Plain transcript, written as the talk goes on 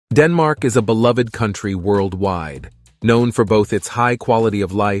Denmark is a beloved country worldwide, known for both its high quality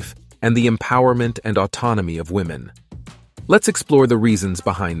of life and the empowerment and autonomy of women. Let's explore the reasons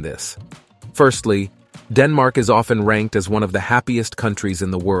behind this. Firstly, Denmark is often ranked as one of the happiest countries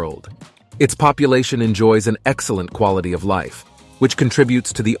in the world. Its population enjoys an excellent quality of life, which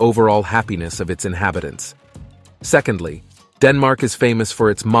contributes to the overall happiness of its inhabitants. Secondly, Denmark is famous for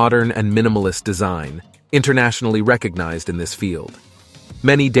its modern and minimalist design, internationally recognized in this field.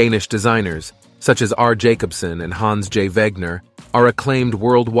 Many Danish designers, such as R. Jacobsen and Hans J. Wegener, are acclaimed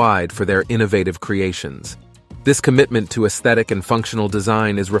worldwide for their innovative creations. This commitment to aesthetic and functional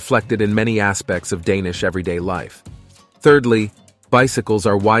design is reflected in many aspects of Danish everyday life. Thirdly, bicycles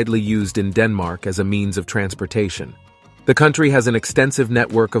are widely used in Denmark as a means of transportation. The country has an extensive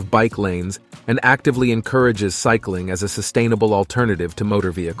network of bike lanes and actively encourages cycling as a sustainable alternative to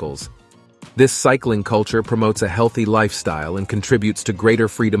motor vehicles. This cycling culture promotes a healthy lifestyle and contributes to greater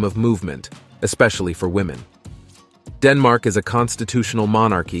freedom of movement, especially for women. Denmark is a constitutional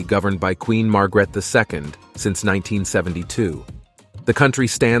monarchy governed by Queen Margrethe II since 1972. The country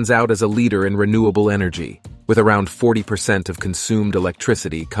stands out as a leader in renewable energy, with around 40% of consumed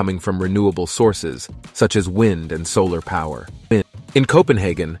electricity coming from renewable sources, such as wind and solar power. In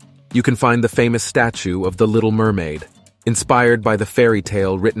Copenhagen, you can find the famous statue of the Little Mermaid, inspired by the fairy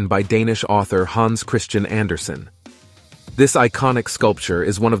tale written by Danish author Hans Christian Andersen. This iconic sculpture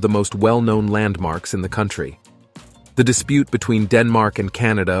is one of the most well-known landmarks in the country. The dispute between Denmark and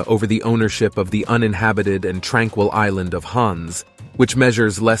Canada over the ownership of the uninhabited and tranquil island of Hans, which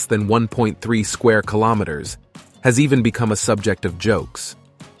measures less than 1.3 square kilometers, has even become a subject of jokes.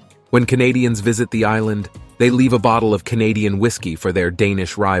 When Canadians visit the island, they leave a bottle of Canadian whiskey for their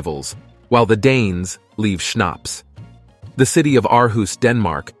Danish rivals, while the Danes leave schnapps. The city of Aarhus,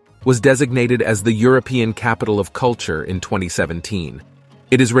 Denmark, was designated as the European Capital of Culture in 2017.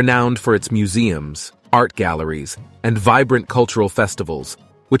 It is renowned for its museums, art galleries, and vibrant cultural festivals,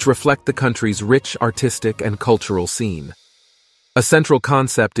 which reflect the country's rich artistic and cultural scene. A central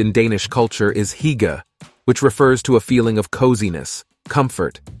concept in Danish culture is hygge, which refers to a feeling of coziness,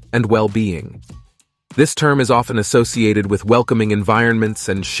 comfort, and well-being. This term is often associated with welcoming environments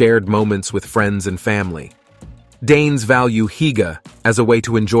and shared moments with friends and family. Danes value hygge as a way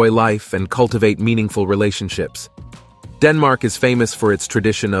to enjoy life and cultivate meaningful relationships. Denmark is famous for its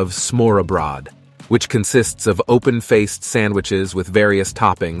tradition of smørrebrød, which consists of open-faced sandwiches with various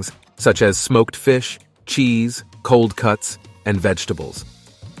toppings, such as smoked fish, cheese, cold cuts, and vegetables.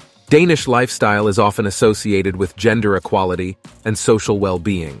 Danish lifestyle is often associated with gender equality and social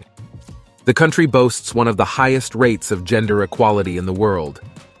well-being. The country boasts one of the highest rates of gender equality in the world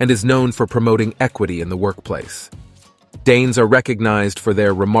and is known for promoting equity in the workplace. Danes are recognized for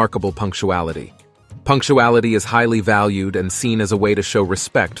their remarkable punctuality. Punctuality is highly valued and seen as a way to show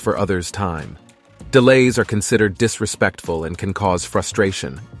respect for others' time. Delays are considered disrespectful and can cause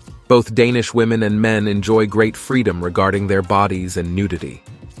frustration. Both Danish women and men enjoy great freedom regarding their bodies and nudity.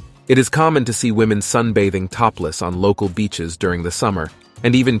 It is common to see women sunbathing topless on local beaches during the summer,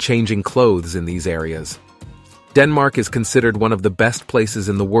 and even changing clothes in these areas. Denmark is considered one of the best places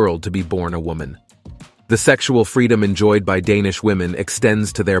in the world to be born a woman. The sexual freedom enjoyed by Danish women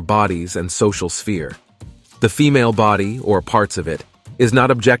extends to their bodies and social sphere. The female body, or parts of it, is not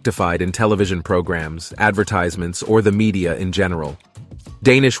objectified in television programs, advertisements, or the media in general.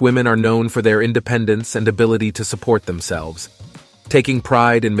 Danish women are known for their independence and ability to support themselves. Taking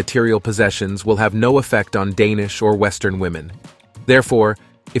pride in material possessions will have no effect on Danish or Western women. Therefore,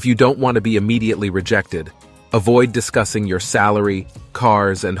 if you don't want to be immediately rejected, avoid discussing your salary,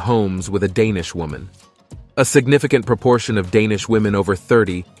 cars, and homes with a Danish woman. A significant proportion of Danish women over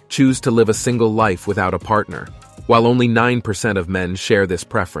 30 choose to live a single life without a partner, while only 9% of men share this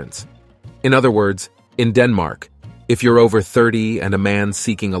preference. In other words, in Denmark, if you're over 30 and a man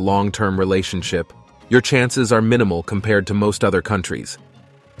seeking a long-term relationship, your chances are minimal compared to most other countries.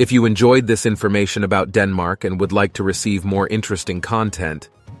 If you enjoyed this information about Denmark and would like to receive more interesting content,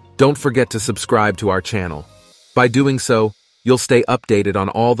 don't forget to subscribe to our channel. By doing so, you'll stay updated on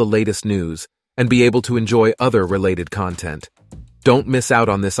all the latest news and be able to enjoy other related content. Don't miss out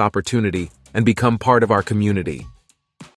on this opportunity and become part of our community.